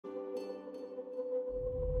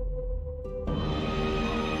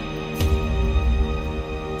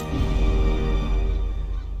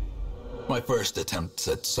My first attempts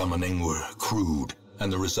at summoning were crude, and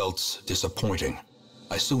the results disappointing.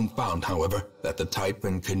 I soon found, however, that the type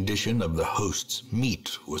and condition of the host's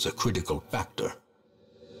meat was a critical factor.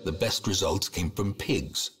 The best results came from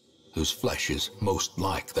pigs, whose flesh is most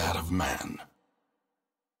like that of man.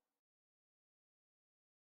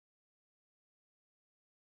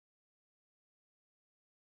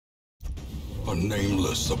 A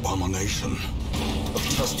nameless abomination. A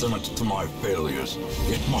testament to my failures.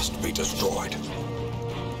 It must be destroyed.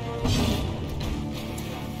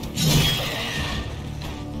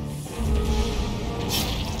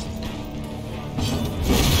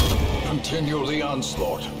 Continue the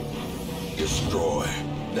onslaught. Destroy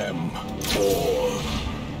them all.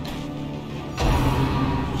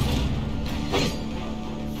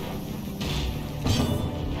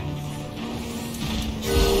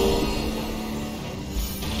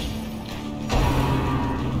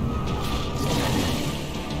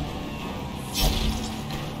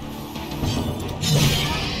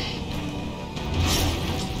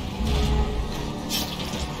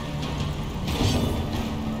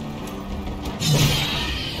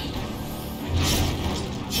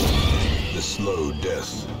 Slow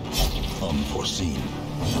death, unforeseen,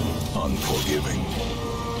 unforgiving.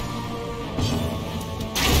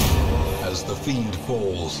 As the fiend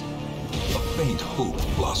falls, a faint hope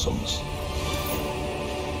blossoms.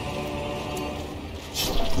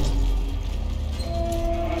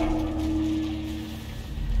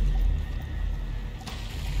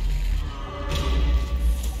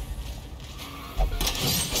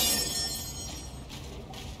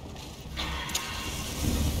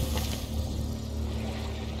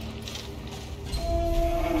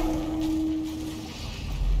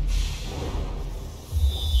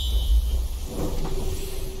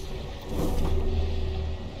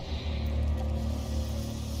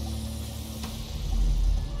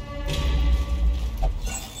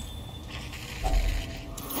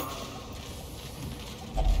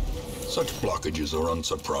 Such blockages are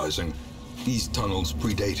unsurprising. These tunnels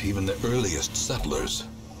predate even the earliest settlers.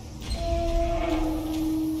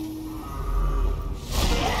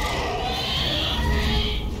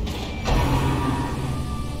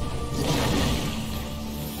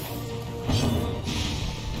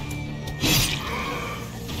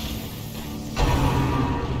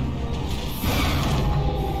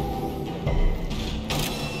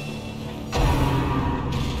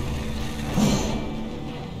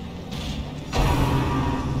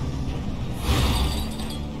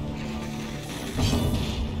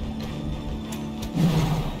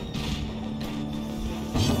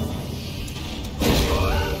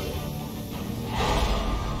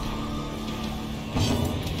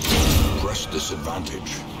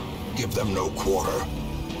 Disadvantage. Give them no quarter.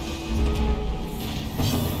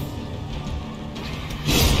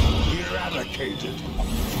 Eradicated.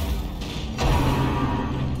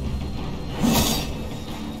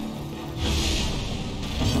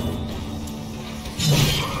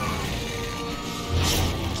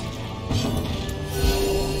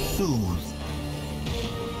 Soothed.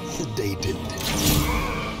 Sedated.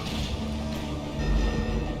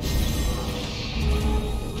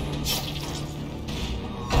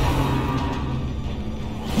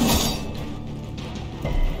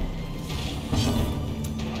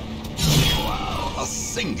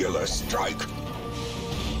 Singular strike.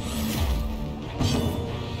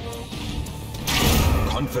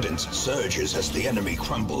 Confidence surges as the enemy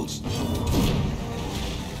crumbles.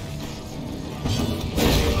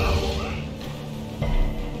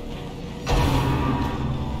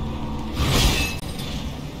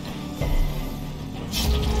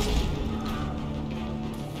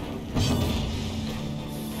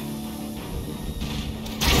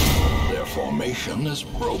 Their formation is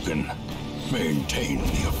broken. Maintain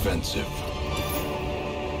the offensive.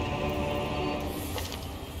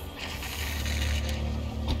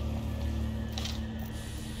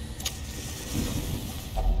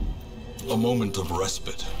 A moment of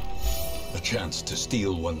respite. A chance to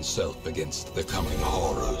steel oneself against the coming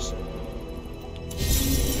horrors.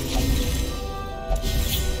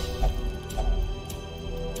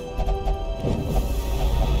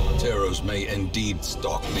 Terrors may indeed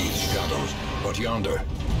stalk these shadows, but yonder,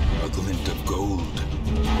 a glint of gold.